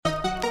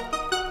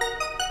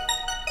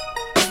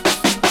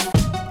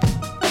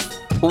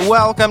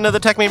Welcome to the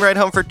Tech Meet Ride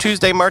Home for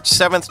Tuesday, March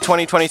 7th,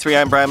 2023.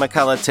 I'm Brian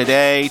McCullough.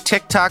 Today,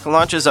 TikTok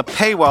launches a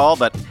paywall,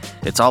 but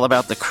it's all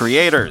about the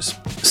creators.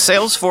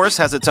 Salesforce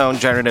has its own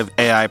generative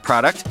AI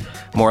product.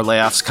 More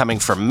layoffs coming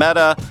from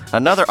Meta.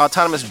 Another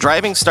autonomous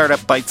driving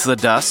startup bites the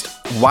dust.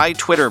 Why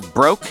Twitter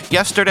broke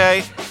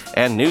yesterday.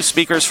 And new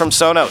speakers from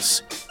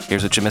Sonos.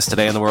 Here's what you missed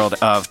today in the world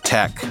of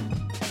tech.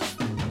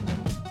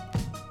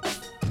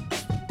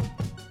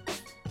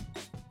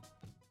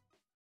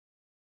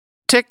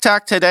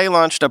 TikTok today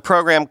launched a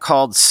program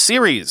called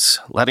Series,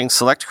 letting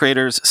select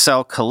creators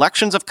sell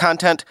collections of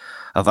content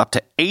of up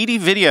to 80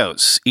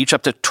 videos, each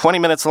up to 20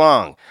 minutes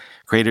long.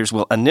 Creators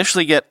will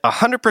initially get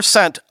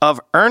 100%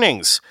 of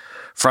earnings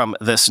from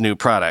this new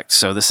product.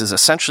 So this is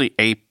essentially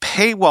a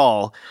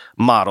paywall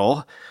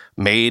model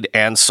made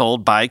and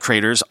sold by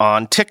creators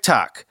on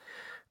TikTok.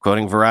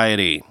 Quoting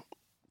Variety,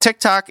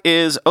 TikTok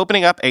is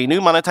opening up a new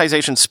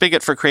monetization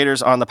spigot for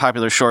creators on the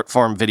popular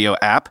short-form video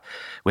app.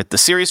 With the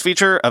Series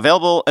feature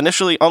available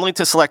initially only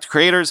to select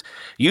creators,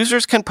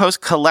 users can post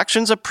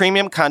collections of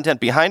premium content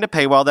behind a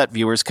paywall that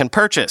viewers can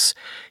purchase.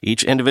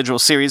 Each individual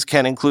series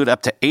can include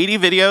up to 80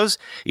 videos,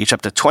 each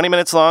up to 20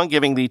 minutes long,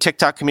 giving the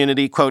TikTok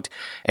community, quote,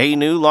 a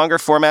new, longer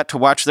format to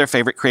watch their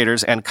favorite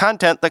creators and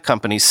content, the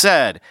company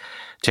said.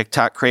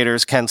 TikTok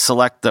creators can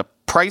select the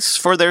price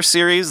for their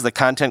series. The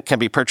content can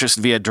be purchased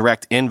via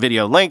direct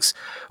in-video links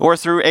or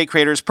through a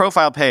creator's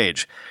profile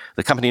page.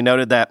 The company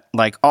noted that,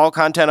 like all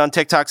content on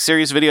TikTok,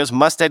 Series videos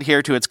must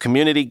adhere to its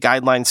community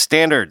guideline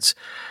standards.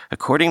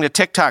 According to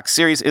TikTok,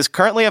 Series is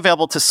currently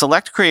available to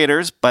select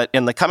creators, but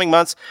in the coming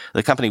months,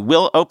 the company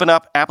will open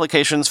up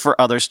applications for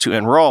others to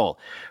enroll.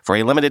 For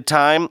a limited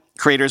time,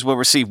 creators will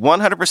receive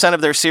 100% of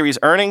their Series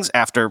earnings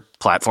after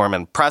platform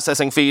and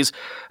processing fees,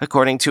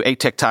 according to a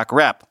TikTok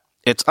rep.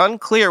 It's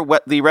unclear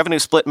what the revenue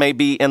split may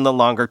be in the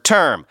longer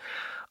term.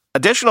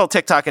 Additional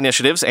TikTok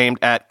initiatives aimed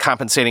at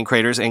compensating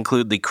creators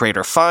include the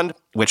Creator Fund,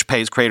 which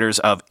pays creators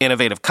of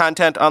innovative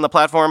content on the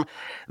platform,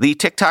 the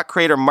TikTok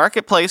Creator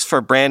Marketplace for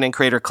brand and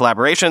creator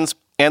collaborations,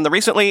 and the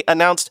recently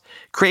announced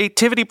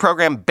Creativity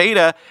Program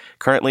Beta,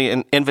 currently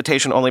an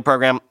invitation-only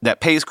program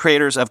that pays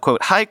creators of,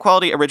 quote,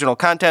 high-quality original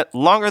content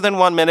longer than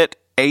 1 minute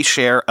a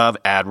share of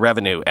ad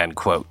revenue, end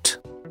quote.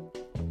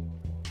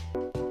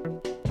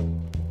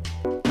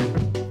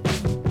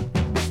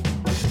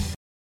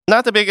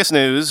 Not the biggest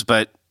news,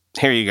 but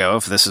here you go,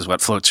 if this is what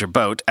floats your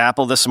boat.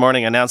 Apple this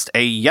morning announced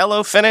a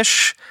yellow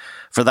finish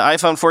for the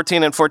iPhone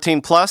 14 and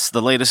 14 Plus,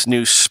 the latest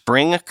new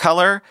spring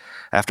color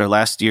after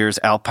last year's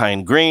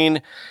Alpine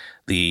Green.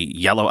 The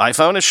yellow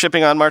iPhone is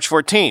shipping on March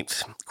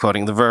 14th,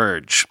 quoting The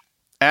Verge.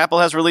 Apple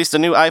has released a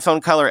new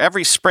iPhone color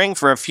every spring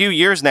for a few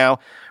years now,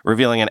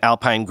 revealing an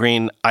Alpine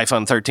Green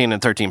iPhone 13 and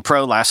 13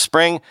 Pro last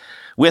spring,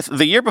 with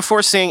the year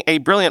before seeing a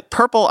brilliant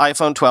purple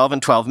iPhone 12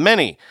 and 12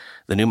 mini.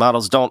 The new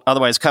models don't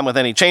otherwise come with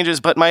any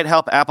changes, but might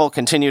help Apple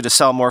continue to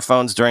sell more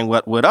phones during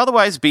what would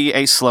otherwise be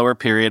a slower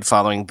period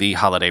following the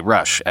holiday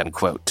rush, end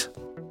quote.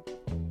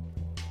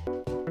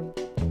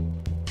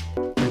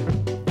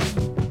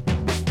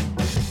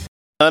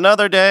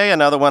 Another day,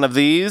 another one of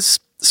these.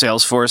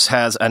 Salesforce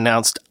has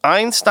announced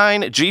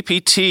Einstein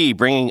GPT,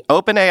 bringing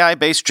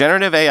OpenAI-based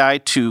generative AI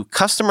to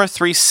Customer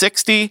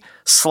 360,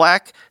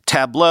 Slack,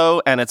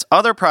 Tableau, and its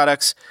other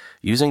products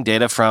using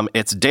data from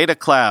its data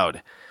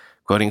cloud.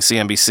 Quoting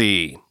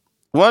CNBC,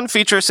 one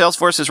feature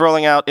Salesforce is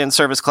rolling out in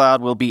Service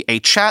Cloud will be a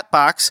chat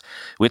box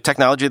with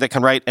technology that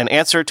can write an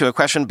answer to a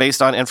question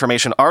based on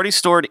information already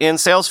stored in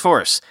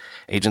Salesforce.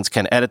 Agents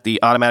can edit the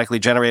automatically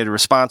generated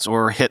response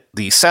or hit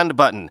the send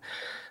button.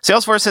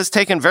 Salesforce has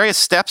taken various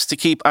steps to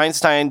keep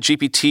Einstein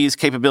GPT's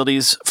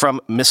capabilities from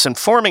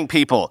misinforming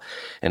people.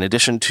 In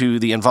addition to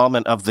the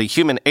involvement of the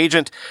human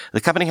agent,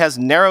 the company has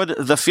narrowed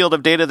the field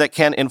of data that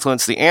can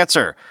influence the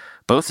answer.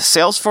 Both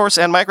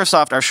Salesforce and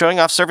Microsoft are showing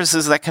off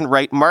services that can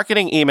write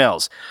marketing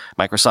emails.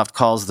 Microsoft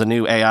calls the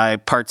new AI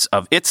parts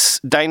of its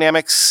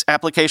Dynamics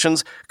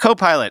applications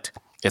Copilot.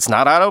 It's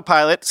not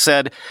autopilot,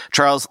 said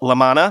Charles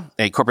Lamanna,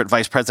 a corporate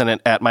vice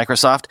president at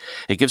Microsoft.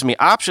 It gives me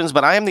options,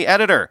 but I am the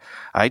editor.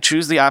 I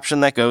choose the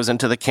option that goes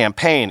into the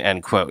campaign,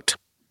 end quote.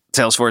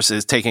 Salesforce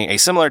is taking a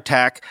similar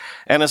tack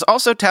and is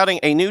also touting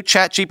a new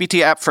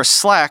ChatGPT app for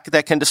Slack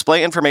that can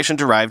display information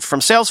derived from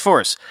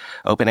Salesforce.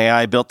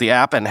 OpenAI built the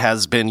app and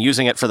has been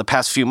using it for the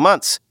past few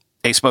months.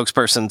 A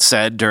spokesperson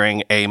said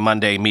during a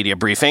Monday media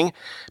briefing,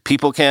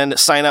 people can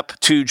sign up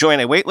to join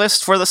a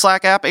waitlist for the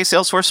Slack app, a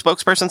Salesforce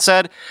spokesperson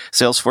said.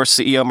 Salesforce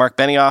CEO Mark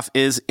Benioff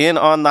is in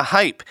on the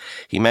hype.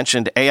 He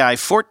mentioned AI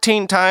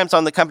 14 times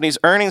on the company's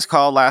earnings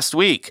call last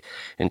week.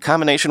 In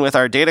combination with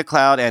our data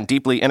cloud and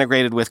deeply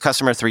integrated with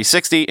Customer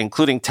 360,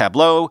 including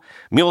Tableau,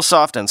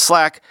 MuleSoft, and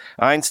Slack,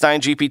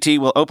 Einstein GPT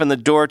will open the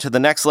door to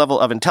the next level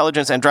of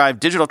intelligence and drive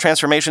digital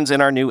transformations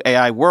in our new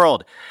AI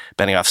world,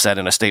 Benioff said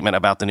in a statement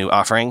about the new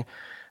offering.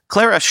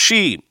 Clara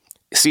Shih,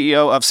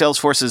 CEO of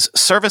Salesforce's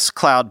Service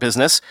Cloud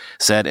business,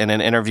 said in an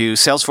interview,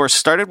 Salesforce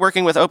started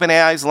working with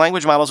OpenAI's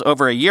language models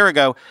over a year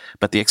ago,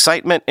 but the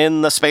excitement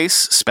in the space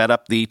sped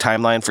up the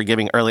timeline for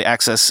giving early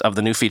access of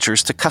the new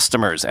features to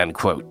customers, end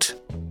quote.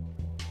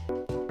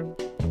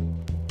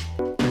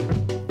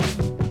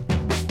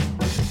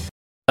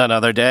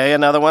 Another day,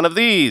 another one of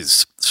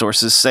these.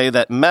 Sources say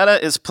that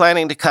Meta is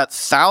planning to cut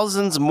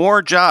thousands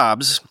more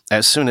jobs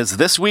as soon as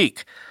this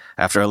week,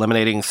 after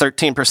eliminating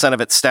 13%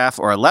 of its staff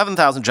or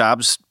 11,000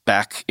 jobs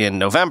back in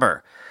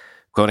November.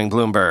 Quoting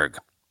Bloomberg,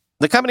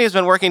 the company has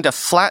been working to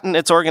flatten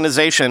its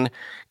organization,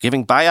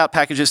 giving buyout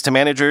packages to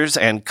managers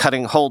and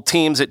cutting whole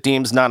teams it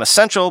deems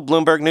non-essential,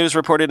 Bloomberg News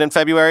reported in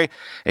February,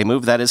 a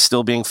move that is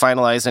still being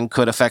finalized and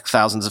could affect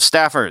thousands of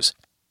staffers.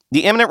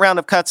 The imminent round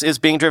of cuts is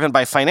being driven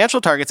by financial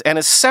targets and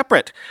is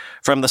separate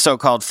from the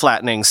so-called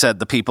flattening, said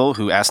the people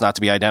who asked not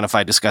to be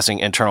identified discussing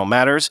internal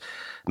matters.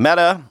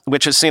 Meta,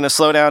 which has seen a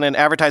slowdown in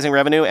advertising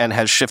revenue and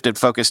has shifted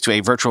focus to a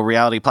virtual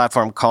reality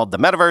platform called the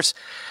Metaverse,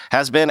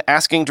 has been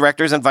asking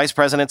directors and vice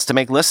presidents to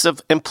make lists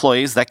of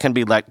employees that can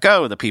be let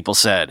go, the people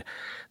said.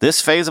 This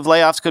phase of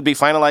layoffs could be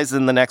finalized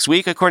in the next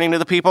week, according to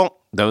the people.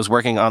 Those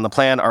working on the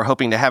plan are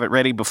hoping to have it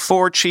ready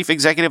before Chief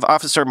Executive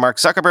Officer Mark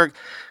Zuckerberg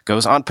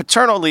goes on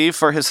paternal leave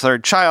for his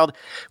third child,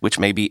 which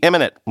may be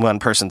imminent, one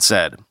person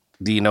said.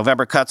 The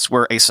November cuts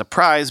were a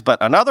surprise, but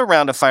another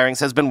round of firings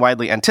has been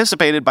widely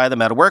anticipated by the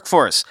Meta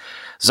workforce.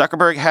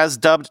 Zuckerberg has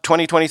dubbed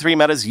 2023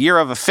 Meta's Year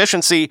of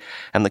Efficiency,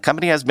 and the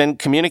company has been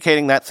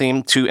communicating that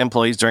theme to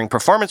employees during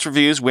performance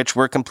reviews, which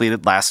were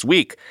completed last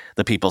week,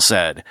 the people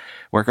said.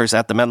 Workers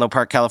at the Menlo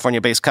Park,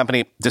 California-based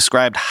company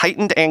described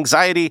heightened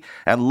anxiety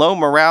and low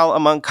morale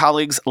among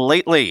colleagues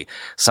lately.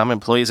 Some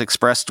employees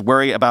expressed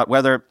worry about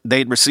whether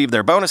they'd receive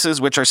their bonuses,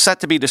 which are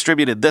set to be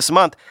distributed this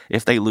month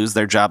if they lose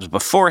their jobs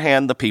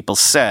beforehand, the people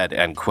said,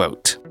 end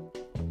quote.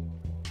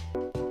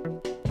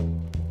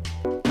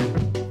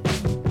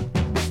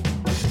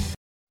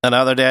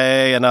 Another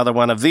day, another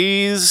one of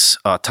these.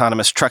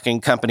 Autonomous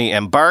trucking company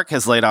Embark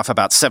has laid off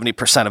about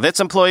 70% of its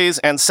employees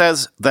and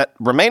says that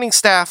remaining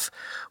staff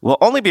will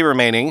only be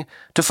remaining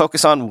to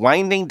focus on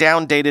winding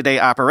down day-to-day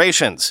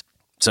operations.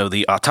 So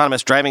the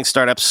autonomous driving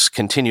startups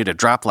continue to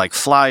drop like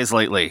flies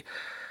lately.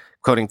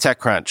 Quoting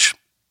TechCrunch,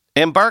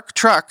 Embark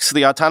Trucks,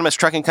 the autonomous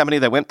trucking company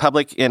that went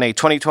public in a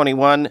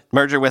 2021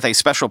 merger with a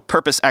special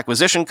purpose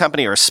acquisition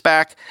company, or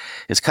SPAC,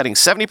 is cutting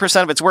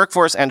 70% of its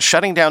workforce and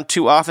shutting down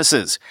 2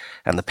 offices.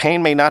 And the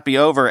pain may not be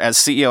over, as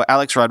CEO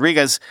Alex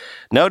Rodriguez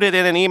noted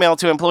in an email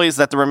to employees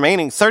that the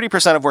remaining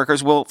 30% of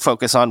workers will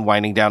focus on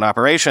winding down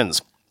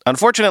operations.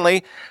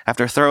 Unfortunately,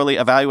 after thoroughly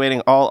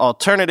evaluating all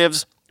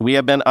alternatives, we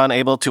have been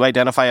unable to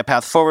identify a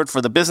path forward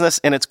for the business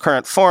in its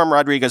current form,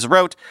 Rodriguez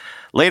wrote,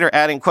 later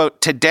adding, quote,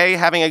 today,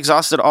 having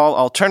exhausted all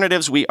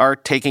alternatives, we are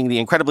taking the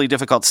incredibly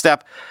difficult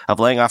step of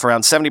laying off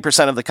around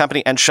 70% of the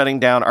company and shutting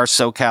down our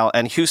SoCal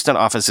and Houston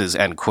offices,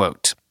 end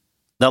quote.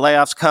 The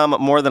layoffs come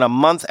more than a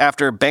month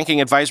after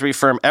banking advisory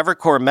firm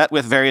Evercore met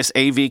with various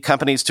AV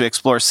companies to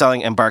explore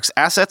selling Embark's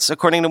assets,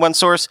 according to one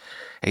source.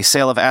 A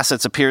sale of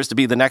assets appears to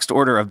be the next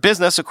order of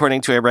business,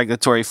 according to a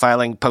regulatory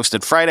filing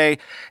posted Friday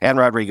and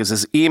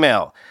Rodriguez's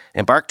email.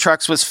 Embark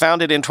Trucks was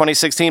founded in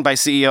 2016 by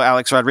CEO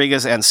Alex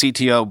Rodriguez and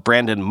CTO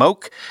Brandon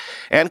Moak,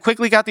 and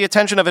quickly got the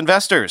attention of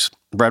investors.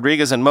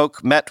 Rodriguez and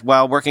Moak met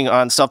while working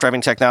on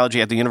self-driving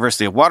technology at the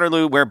University of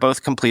Waterloo, where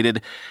both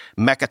completed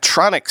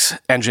mechatronics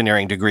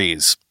engineering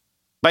degrees.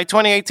 By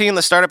 2018,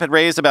 the startup had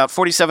raised about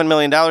 $47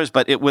 million,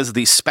 but it was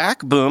the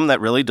SPAC boom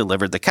that really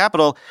delivered the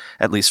capital,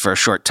 at least for a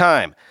short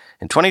time.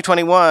 In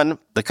 2021,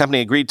 the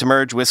company agreed to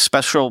merge with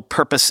special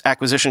purpose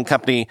acquisition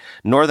company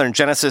Northern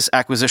Genesis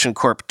Acquisition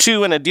Corp.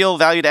 II in a deal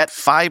valued at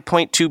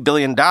 $5.2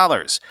 billion.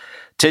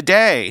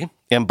 Today,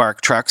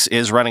 Embark Trucks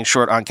is running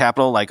short on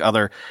capital like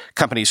other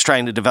companies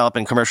trying to develop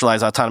and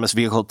commercialize autonomous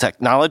vehicle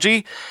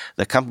technology.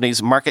 The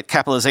company's market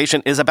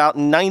capitalization is about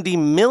 $90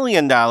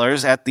 million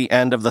at the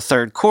end of the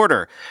third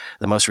quarter.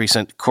 The most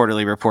recent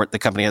quarterly report the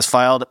company has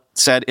filed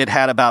said it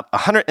had about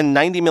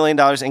 $190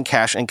 million in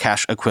cash and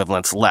cash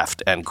equivalents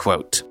left, end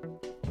quote.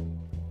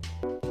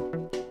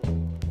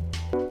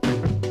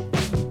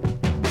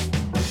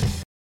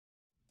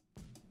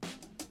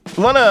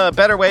 Want a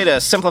better way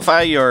to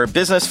simplify your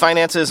business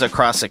finances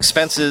across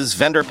expenses,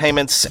 vendor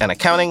payments, and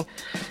accounting?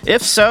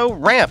 If so,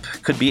 Ramp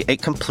could be a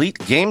complete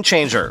game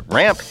changer.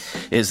 Ramp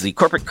is the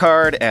corporate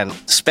card and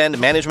spend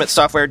management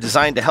software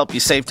designed to help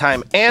you save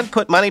time and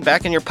put money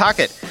back in your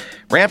pocket.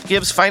 Ramp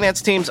gives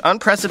finance teams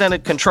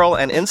unprecedented control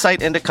and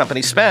insight into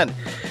company spend.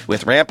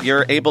 With Ramp,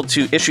 you're able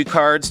to issue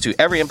cards to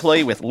every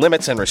employee with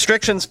limits and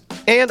restrictions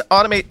and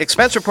automate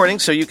expense reporting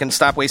so you can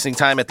stop wasting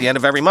time at the end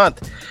of every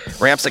month.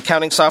 Ramp's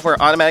accounting software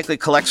automatically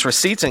collects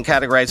receipts and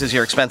categorizes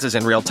your expenses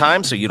in real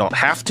time so you don't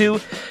have to.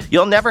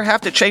 You'll never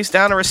have to chase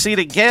down a receipt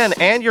again,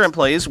 and your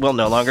employees will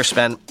no longer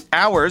spend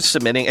hours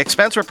submitting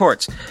expense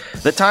reports.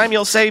 The time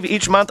you'll save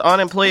each month on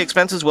employee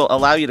expenses will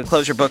allow you to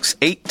close your books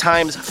 8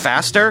 times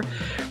faster.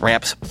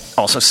 Ramp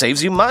also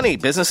saves you money.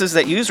 Businesses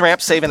that use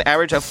Ramp save an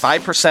average of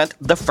 5%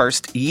 the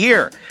first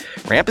year.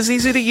 Ramp is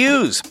easy to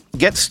use.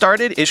 Get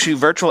started, issue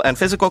virtual and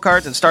physical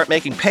cards, and start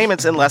making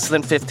payments in less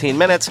than 15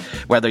 minutes,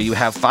 whether you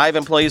have 5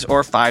 employees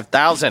or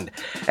 5,000.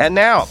 And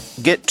now,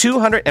 get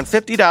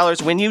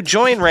 $250 when you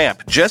join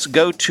Ramp. Just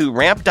go to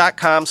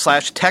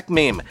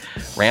ramp.com/techmeme.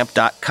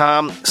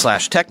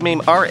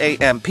 Ramp.com/techmeme.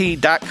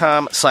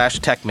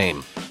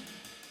 ramp.com/techmeme.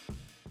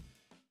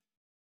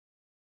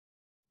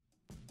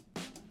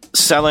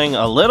 Selling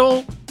a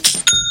little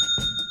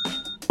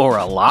or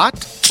a lot?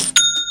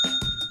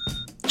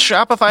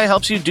 Shopify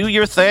helps you do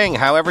your thing,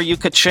 however you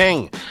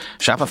ka-ching.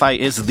 Shopify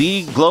is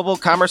the global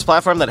commerce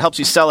platform that helps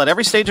you sell at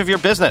every stage of your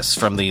business,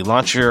 from the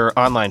launch your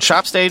online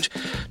shop stage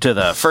to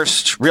the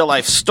first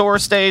real-life store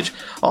stage,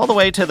 all the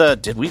way to the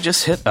did we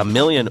just hit 1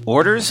 million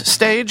orders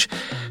stage?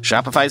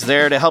 Shopify's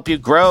there to help you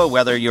grow,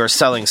 whether you're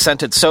selling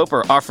scented soap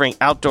or offering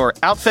outdoor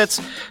outfits.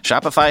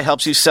 Shopify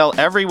helps you sell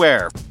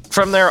everywhere.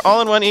 From their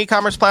all-in-one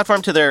e-commerce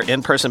platform to their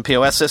in-person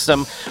POS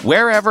system,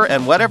 wherever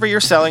and whatever you're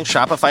selling,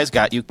 Shopify's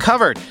got you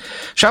covered.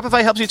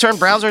 Shopify helps you turn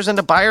browsers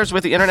into buyers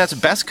with the internet's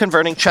best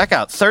converting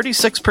checkout,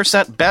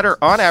 36% better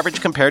on average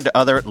compared to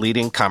other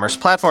leading commerce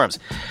platforms.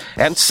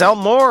 And sell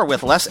more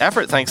with less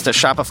effort thanks to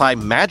Shopify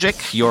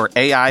Magic, your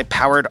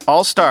AI-powered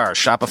all-star.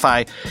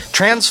 Shopify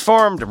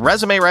transformed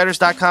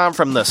ResumeWriters.com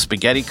from the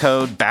spaghetti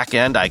code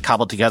backend I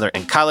cobbled together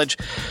in college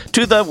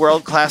to the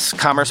world-class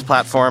commerce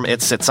platform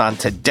it sits on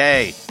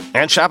today.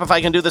 And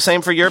Shopify can do the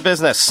same for your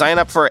business. Sign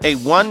up for a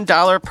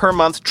 $1 per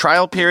month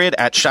trial period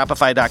at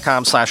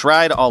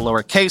shopify.com/ride, all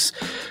lowercase.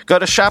 Go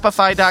to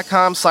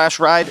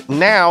shopify.com/ride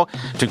now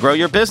to grow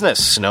your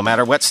business, no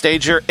matter what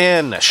stage you're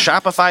in.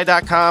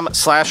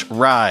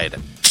 Shopify.com/ride.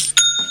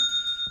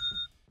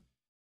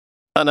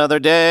 Another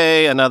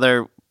day,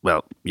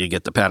 well, you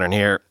get the pattern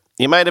here.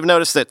 You might have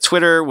noticed that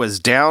Twitter was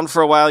down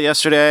for a while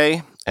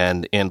yesterday.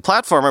 And in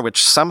Platformer,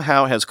 which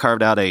somehow has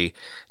carved out a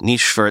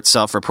niche for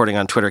itself reporting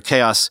on Twitter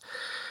chaos,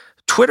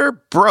 Twitter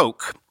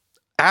broke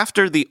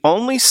after the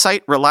only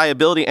site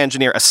reliability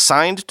engineer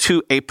assigned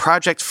to a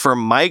project for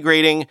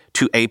migrating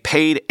to a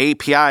paid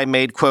API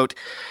made, quote,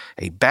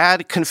 a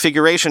bad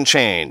configuration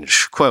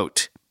change,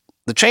 quote.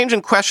 The change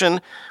in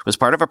question was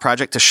part of a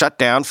project to shut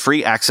down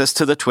free access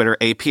to the Twitter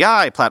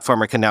API,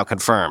 Platformer can now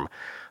confirm.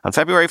 On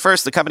February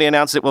 1st, the company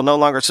announced it will no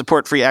longer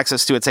support free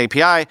access to its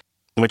API,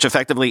 which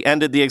effectively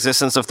ended the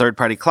existence of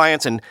third-party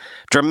clients and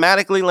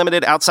dramatically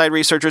limited outside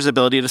researchers'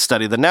 ability to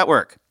study the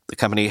network. The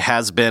company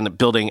has been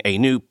building a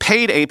new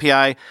paid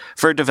API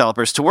for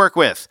developers to work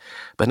with.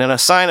 But in a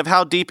sign of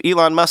how deep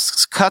Elon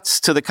Musk's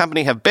cuts to the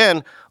company have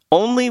been,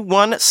 only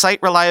one site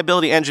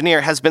reliability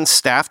engineer has been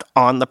staffed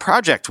on the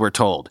project, we're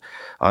told.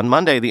 On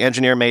Monday, the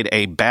engineer made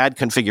a bad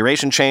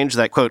configuration change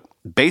that, quote,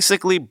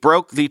 basically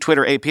broke the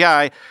Twitter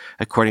API,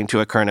 according to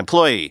a current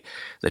employee.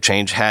 The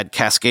change had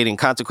cascading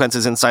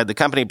consequences inside the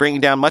company,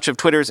 bringing down much of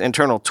Twitter's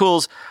internal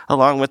tools,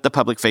 along with the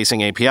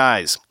public-facing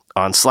APIs.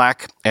 On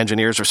Slack,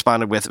 engineers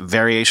responded with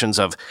variations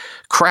of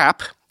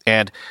crap,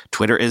 and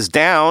Twitter is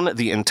down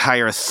the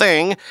entire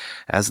thing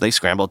as they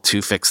scrambled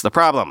to fix the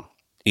problem.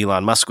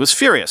 Elon Musk was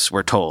furious,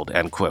 we're told,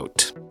 end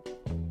quote.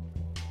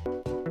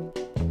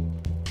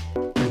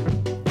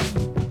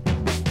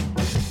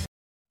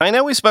 I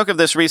know we spoke of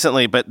this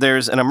recently, but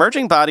there's an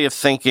emerging body of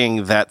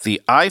thinking that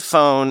the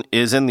iPhone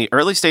is in the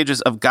early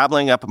stages of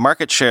gobbling up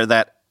market share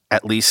that,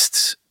 at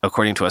least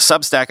according to a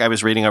Substack I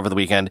was reading over the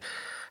weekend,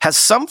 has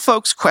some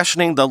folks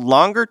questioning the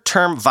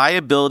longer-term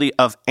viability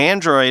of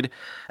Android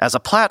as a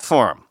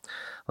platform.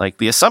 Like,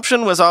 the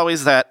assumption was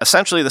always that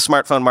essentially the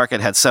smartphone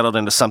market had settled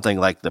into something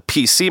like the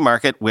PC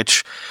market,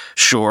 which,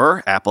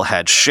 sure, Apple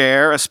had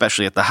share,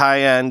 especially at the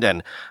high end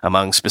and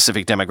among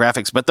specific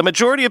demographics, but the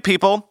majority of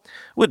people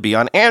would be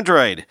on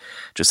Android,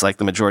 just like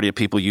the majority of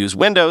people use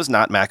Windows,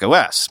 not Mac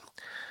OS.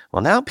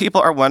 Well, now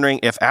people are wondering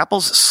if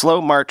Apple's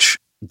slow march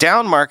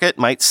down market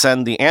might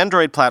send the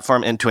Android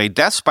platform into a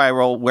death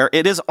spiral where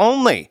it is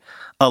only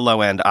a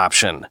low-end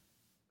option.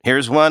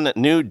 Here's one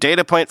new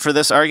data point for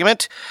this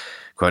argument,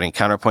 quoting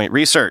Counterpoint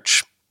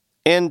Research.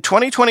 In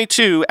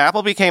 2022,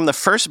 Apple became the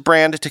first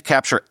brand to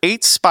capture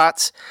 8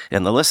 spots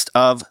in the list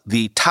of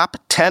the top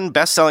 10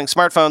 best-selling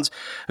smartphones,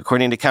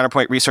 according to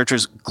Counterpoint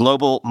Research's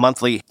global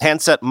monthly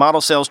handset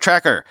model sales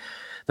tracker.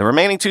 The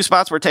remaining 2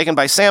 spots were taken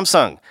by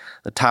Samsung.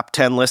 The top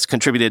 10 list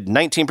contributed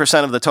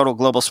 19% of the total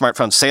global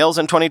smartphone sales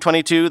in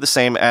 2022, the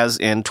same as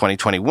in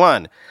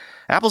 2021.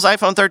 Apple's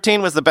iPhone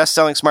 13 was the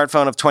best-selling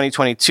smartphone of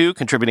 2022,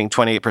 contributing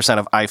 28%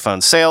 of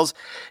iPhone sales.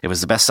 It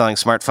was the best-selling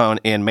smartphone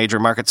in major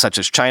markets such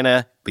as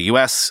China, the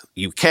US,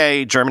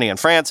 UK, Germany, and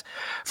France.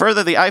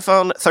 Further, the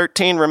iPhone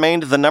 13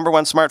 remained the number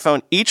one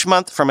smartphone each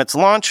month from its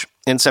launch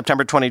in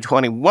September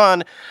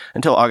 2021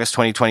 until August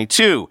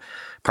 2022.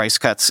 Price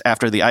cuts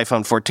after the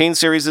iPhone 14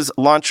 series'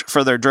 launch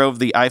further drove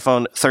the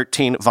iPhone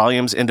 13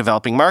 volumes in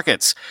developing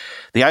markets.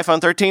 The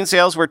iPhone 13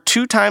 sales were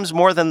 2 times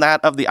more than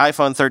that of the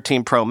iPhone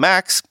 13 Pro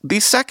Max, the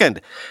second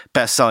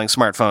best-selling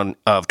smartphone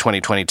of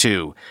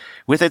 2022.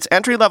 With its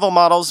entry-level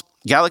models,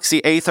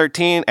 Galaxy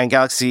A13 and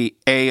Galaxy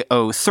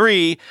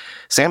A03,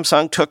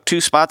 Samsung took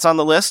 2 spots on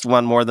the list,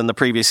 one more than the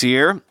previous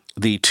year.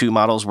 The 2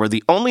 models were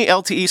the only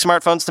LTE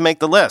smartphones to make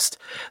the list.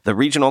 The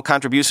regional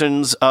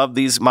contributions of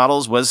these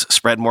models was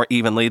spread more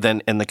evenly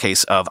than in the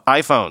case of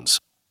iPhones.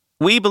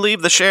 We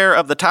believe the share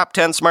of the top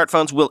 10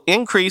 smartphones will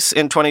increase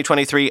in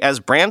 2023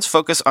 as brands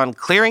focus on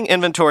clearing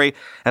inventory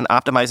and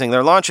optimizing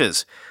their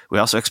launches. We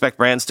also expect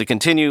brands to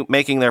continue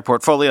making their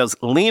portfolios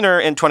leaner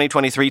in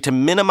 2023 to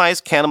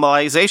minimize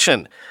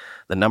cannibalization.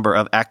 The number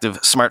of active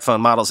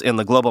smartphone models in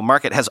the global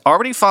market has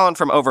already fallen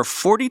from over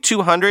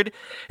 4,200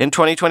 in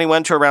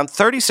 2021 to around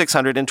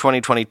 3,600 in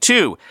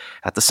 2022.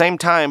 At the same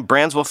time,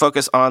 brands will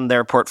focus on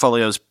their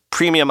portfolio's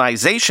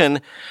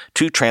premiumization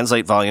to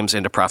translate volumes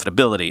into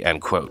profitability,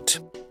 end quote.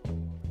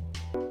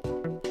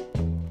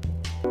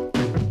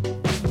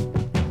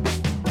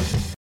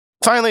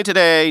 Finally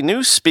today,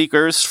 new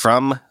speakers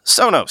from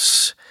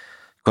Sonos.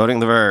 Quoting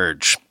The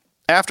Verge,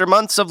 after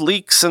months of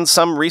leaks and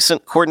some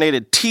recent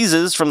coordinated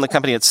teases from the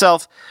company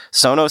itself,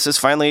 Sonos is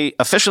finally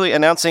officially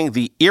announcing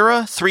the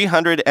Era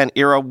 300 and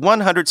Era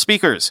 100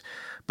 speakers.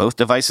 Both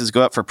devices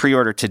go up for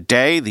pre-order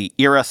today. The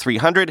Era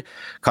 300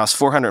 costs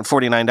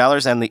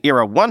 $449 and the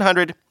Era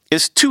 100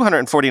 is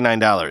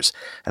 $249,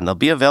 and they'll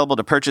be available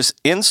to purchase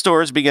in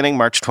stores beginning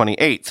March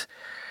 28th.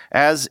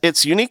 As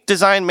its unique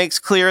design makes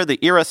clear, the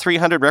Era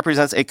 300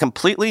 represents a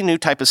completely new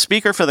type of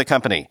speaker for the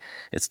company.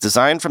 It's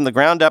designed from the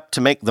ground up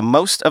to make the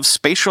most of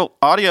spatial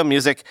audio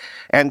music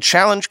and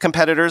challenge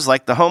competitors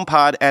like the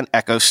HomePod and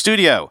Echo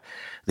Studio.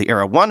 The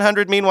Era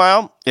 100,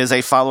 meanwhile, is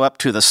a follow-up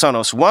to the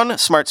Sonos One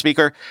smart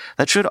speaker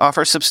that should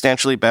offer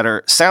substantially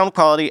better sound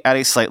quality at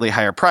a slightly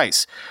higher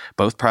price.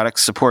 Both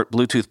products support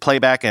Bluetooth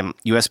playback and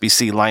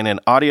USB-C line-in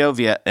audio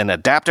via an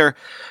adapter,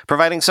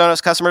 providing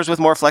Sonos customers with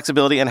more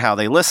flexibility in how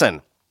they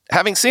listen.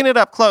 Having seen it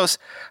up close,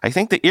 I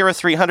think the Era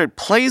 300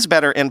 plays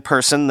better in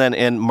person than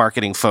in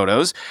marketing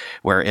photos,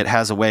 where it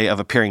has a way of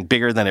appearing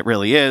bigger than it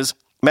really is.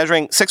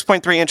 Measuring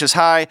 6.3 inches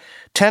high,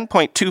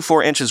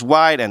 10.24 inches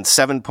wide, and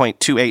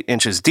 7.28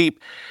 inches deep,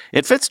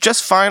 it fits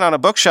just fine on a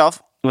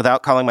bookshelf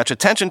without calling much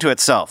attention to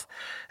itself.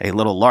 A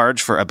little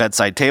large for a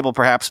bedside table,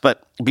 perhaps,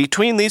 but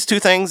between these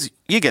two things,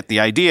 you get the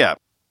idea.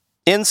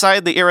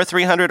 Inside the Era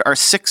 300 are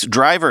 6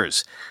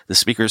 drivers. The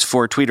speaker's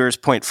 4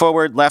 tweeters point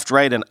forward, left,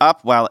 right, and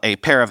up, while a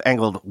pair of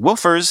angled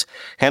woofers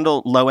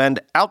handle low-end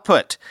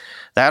output.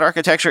 That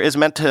architecture is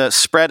meant to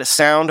spread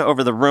sound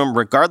over the room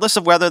regardless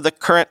of whether the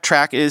current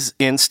track is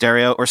in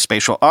stereo or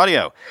spatial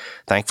audio.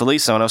 Thankfully,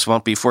 Sonos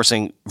won't be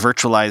forcing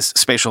virtualized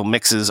spatial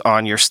mixes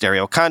on your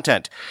stereo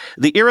content.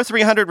 The Era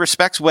 300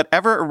 respects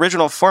whatever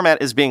original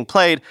format is being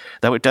played,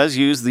 though it does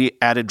use the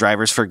added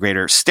drivers for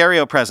greater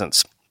stereo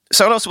presence.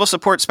 Sonos will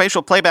support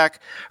spatial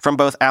playback from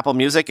both Apple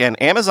Music and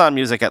Amazon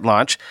Music at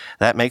launch.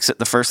 That makes it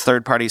the first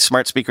third-party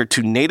smart speaker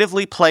to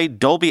natively play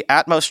Dolby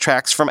Atmos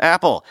tracks from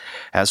Apple.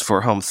 As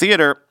for home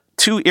theater,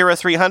 2 Era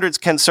 300s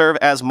can serve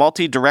as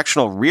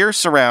multi-directional rear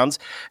surrounds,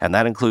 and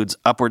that includes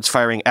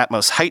upwards-firing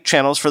Atmos height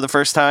channels for the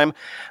first time.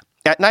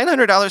 At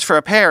 $900 for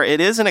a pair, it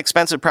is an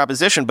expensive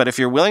proposition, but if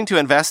you're willing to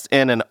invest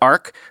in an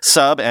ARC,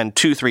 Sub, and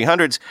 2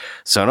 300s,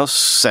 Sonos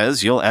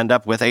says you'll end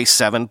up with a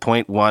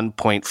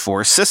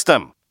 7.1.4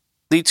 system.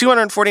 The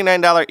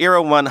 $249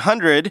 Era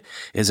 100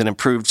 is an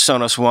improved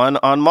Sonos One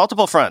on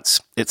multiple fronts.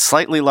 It's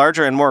slightly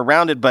larger and more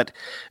rounded, but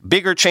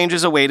bigger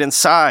changes await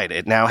inside.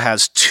 It now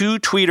has 2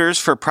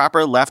 tweeters for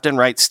proper left and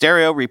right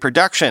stereo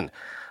reproduction.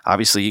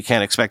 Obviously, you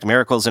can't expect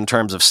miracles in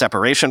terms of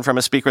separation from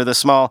a speaker this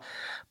small,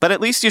 but at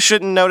least you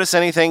shouldn't notice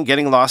anything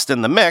getting lost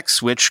in the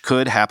mix, which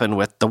could happen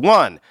with the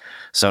One.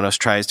 Sonos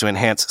tries to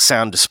enhance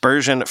sound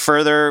dispersion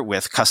further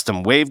with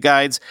custom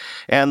waveguides,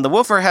 and the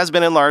woofer has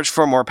been enlarged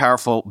for a more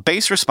powerful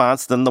bass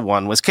response than the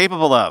One was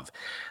capable of.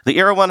 The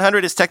Era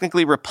 100 is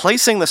technically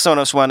replacing the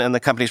Sonos One in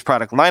the company's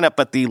product lineup,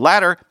 but the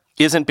latter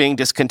isn't being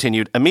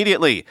discontinued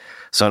immediately.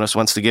 Sonos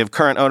wants to give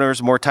current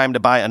owners more time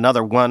to buy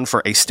another one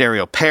for a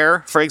stereo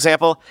pair, for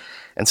example.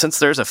 And since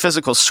there's a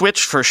physical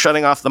switch for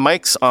shutting off the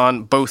mics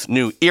on both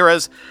new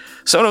eras,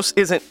 Sonos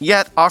isn't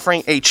yet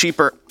offering a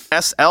cheaper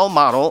SL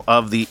model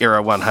of the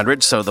Era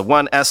 100, so the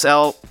One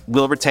SL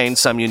will retain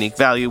some unique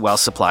value while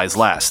supplies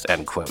last,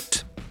 end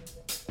quote.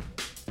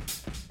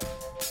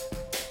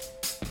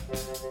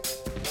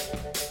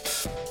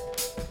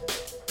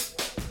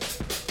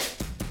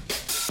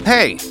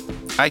 Hey,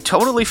 I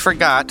totally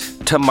forgot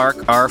to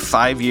mark our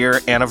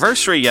 5-year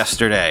anniversary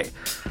yesterday.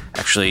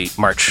 Actually,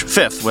 March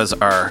 5th was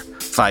our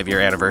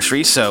 5-year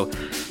anniversary, so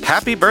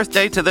happy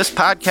birthday to this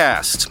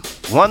podcast.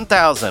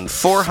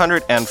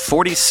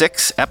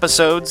 1,446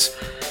 episodes.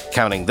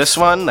 Counting this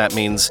one, that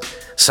means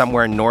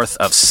somewhere north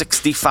of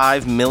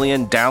 65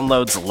 million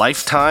downloads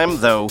lifetime,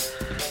 though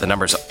the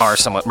numbers are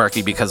somewhat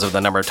murky because of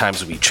the number of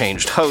times we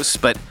changed hosts.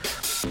 But,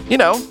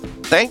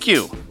 thank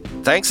you.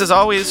 Thanks as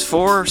always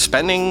for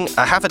spending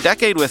a half a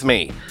decade with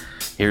me.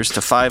 Here's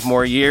to 5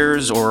 more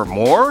years or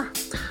more.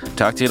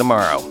 Talk to you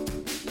tomorrow.